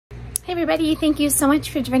Hey everybody, thank you so much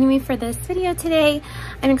for joining me for this video today.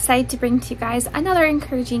 I'm excited to bring to you guys another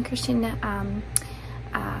encouraging Christian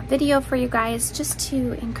video for you guys, just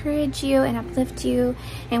to encourage you and uplift you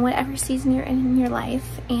in whatever season you're in your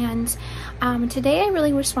life. And today I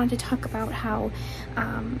really just wanted to talk about how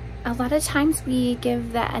a lot of times we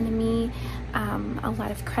give the enemy a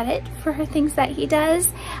lot of credit for things that he does,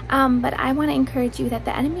 but I want to encourage you that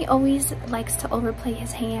the enemy always likes to overplay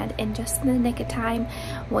his hand, and just in the nick of time,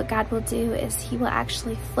 what God will do is he will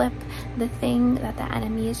actually flip the thing that the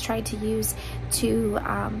enemy has tried to use to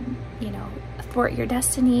thwart your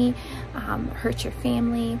destiny, hurt your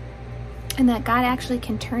family, and that God actually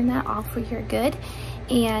can turn that all for your good,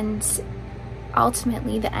 and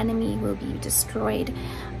ultimately the enemy will be destroyed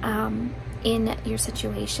in your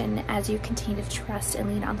situation as you continue to trust and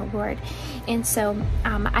lean on the Lord. And so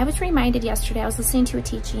I was reminded yesterday, I was listening to a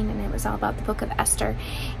teaching and it was all about the book of Esther,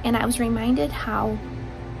 and I was reminded how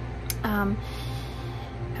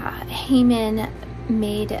Haman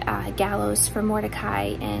made gallows for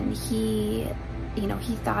Mordecai, and he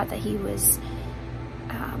thought that he was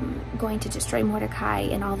going to destroy Mordecai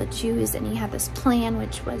and all the Jews, and he had this plan,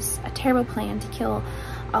 which was a terrible plan, to kill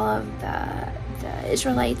all of the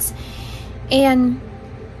Israelites. And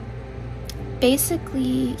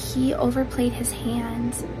basically he overplayed his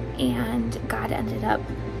hand, and God ended up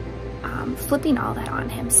flipping all that on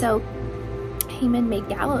him. So Haman made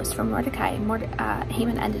gallows for Mordecai, and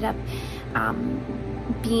Haman ended up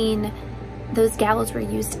those gallows were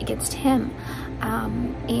used against him.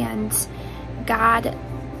 And God,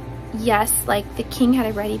 yes, like the king had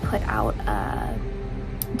already put out a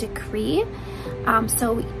decree,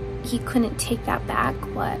 so he couldn't take that back.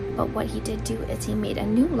 But what he did do is he made a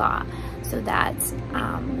new law so that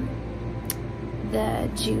the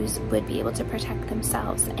Jews would be able to protect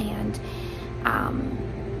themselves, and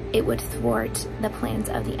it would thwart the plans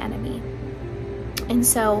of the enemy. And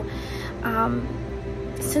so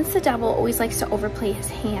since the devil always likes to overplay his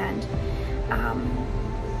hand,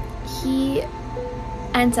 he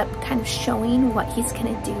ends up kind of showing what he's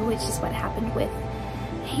going to do, which is what happened with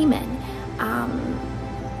Haman.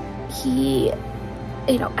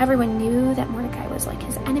 Everyone knew that Mordecai was like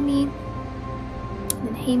his enemy. And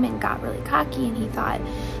then Haman got really cocky, and he thought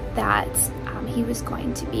that he was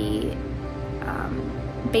going to be,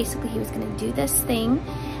 basically he was going to do this thing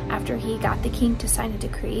after he got the king to sign a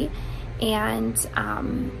decree. And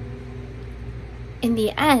in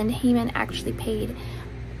the end, Haman actually paid,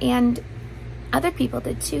 and other people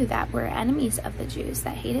did too, that were enemies of the Jews,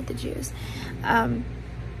 that hated the Jews. And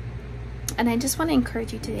I just want to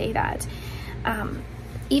encourage you today that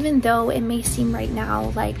even though it may seem right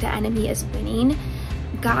now like the enemy is winning,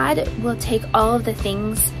 God will take all of the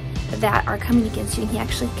things that are coming against you, and he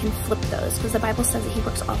actually can flip those, because the Bible says that he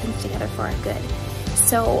works all things together for our good.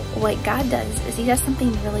 So what God does is he does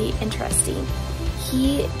something really interesting.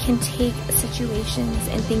 He can take situations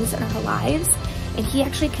and things in our lives, and he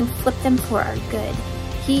actually can flip them for our good.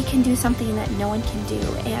 He can do something that no one can do.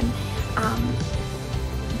 And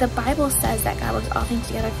the Bible says that God works all things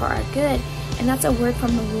together for our good, and that's a word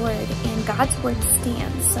from the Lord, and God's word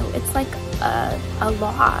stands. So it's like a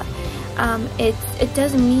law. It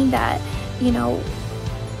doesn't mean that,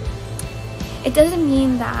 it doesn't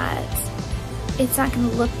mean that it's not going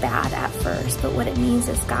to look bad at first, but what it means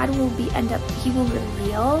is God will he will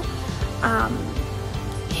reveal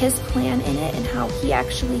his plan in it, and how he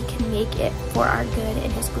actually can make it for our good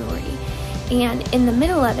and his glory. And in the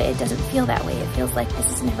middle of it, it doesn't feel that way. It feels like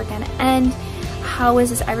this is never going to end. How is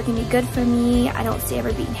this ever going to be good for me? I don't see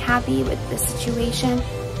ever being happy with this situation.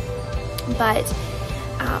 But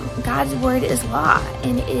God's word is law,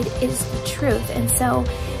 and it is the truth. And so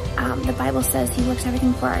the Bible says he works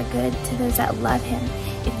everything for our good to those that love him.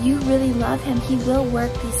 If you really love him, he will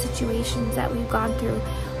work these situations that we've gone through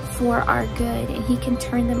for our good, and he can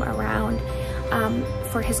turn them around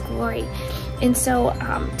for his glory. And so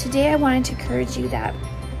today I wanted to encourage you that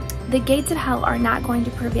the gates of hell are not going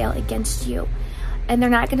to prevail against you, and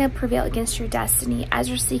they're not going to prevail against your destiny. As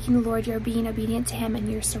you're seeking the Lord, you're being obedient to him,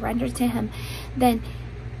 and you're surrendered to him, then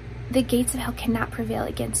the gates of hell cannot prevail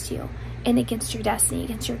against you and against your destiny,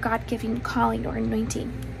 against your God-given calling or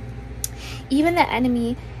anointing. Even the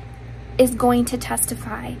enemy is going to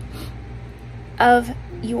testify of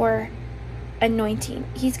your anointing.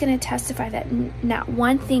 He's going to testify that not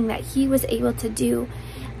one thing that he was able to do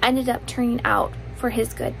ended up turning out for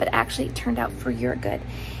his good, but actually it turned out for your good.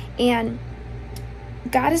 And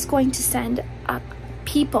God is going to send up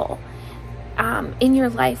people in your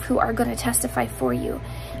life who are going to testify for you.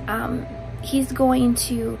 He's going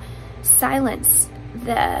to silence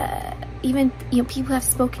people who have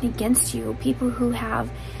spoken against you, people who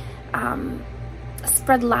have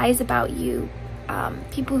spread lies about you,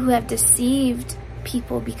 people who have deceived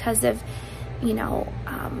people because of, you know,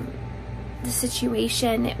 the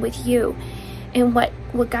situation with you. And what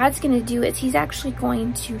God's going to do is he's actually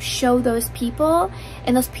going to show those people,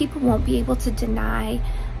 and those people won't be able to deny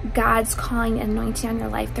God's calling and anointing on your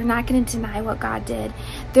life. They're not going to deny what God did.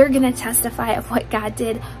 They're going to testify of what God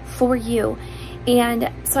did for you. And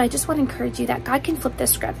so I just want to encourage you that God can flip the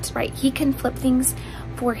script, right? He can flip things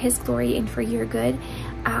for his glory and for your good.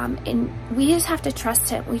 And we just have to trust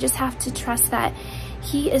him. We just have to trust that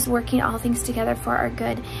he is working all things together for our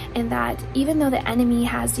good, and that even though the enemy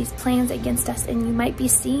has these plans against us, and you might be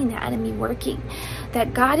seeing the enemy working,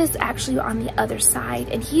 that God is actually on the other side,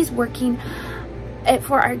 and he's working it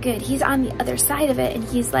for our good. He's on the other side of it, and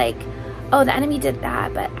he's like, oh, the enemy did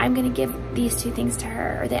that, but I'm going to give these two things to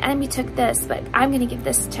her. Or the enemy took this, but I'm going to give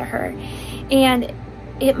this to her. And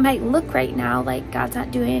it might look right now like God's not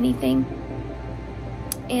doing anything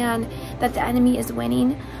and that the enemy is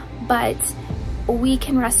winning, but we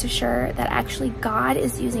can rest assured that actually God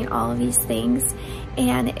is using all of these things,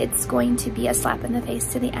 and it's going to be a slap in the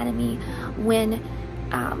face to the enemy when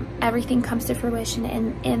everything comes to fruition,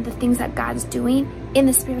 and the things that God's doing in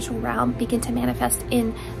the spiritual realm begin to manifest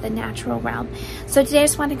in the natural realm. So today I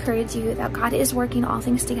just want to encourage you that God is working all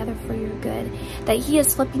things together for your good, that he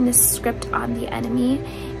is flipping this script on the enemy,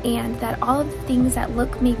 and that all of the things that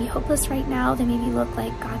look maybe hopeless right now, they maybe look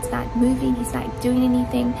like God's not moving, he's not doing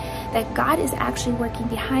anything, that God is actually working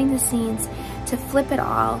behind the scenes to flip it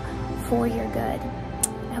all for your good.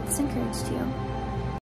 I hope this encouraged you.